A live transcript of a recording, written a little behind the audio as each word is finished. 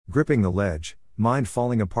Gripping the ledge, mind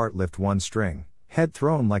falling apart, lift one string, head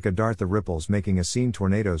thrown like a dart, the ripples making a scene,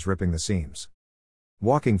 tornadoes ripping the seams.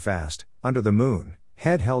 Walking fast, under the moon,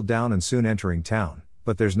 head held down and soon entering town,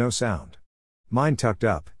 but there's no sound. Mind tucked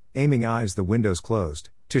up, aiming eyes, the windows closed,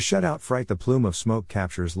 to shut out fright, the plume of smoke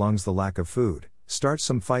captures lungs, the lack of food, starts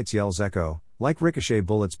some fights, yells echo, like ricochet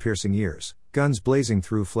bullets piercing ears, guns blazing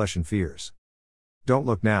through flesh and fears. Don't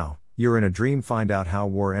look now, you're in a dream, find out how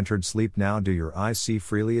war entered sleep now, do your eyes see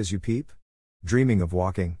freely as you peep? Dreaming of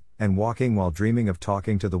walking, and walking while dreaming of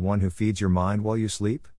talking to the one who feeds your mind while you sleep?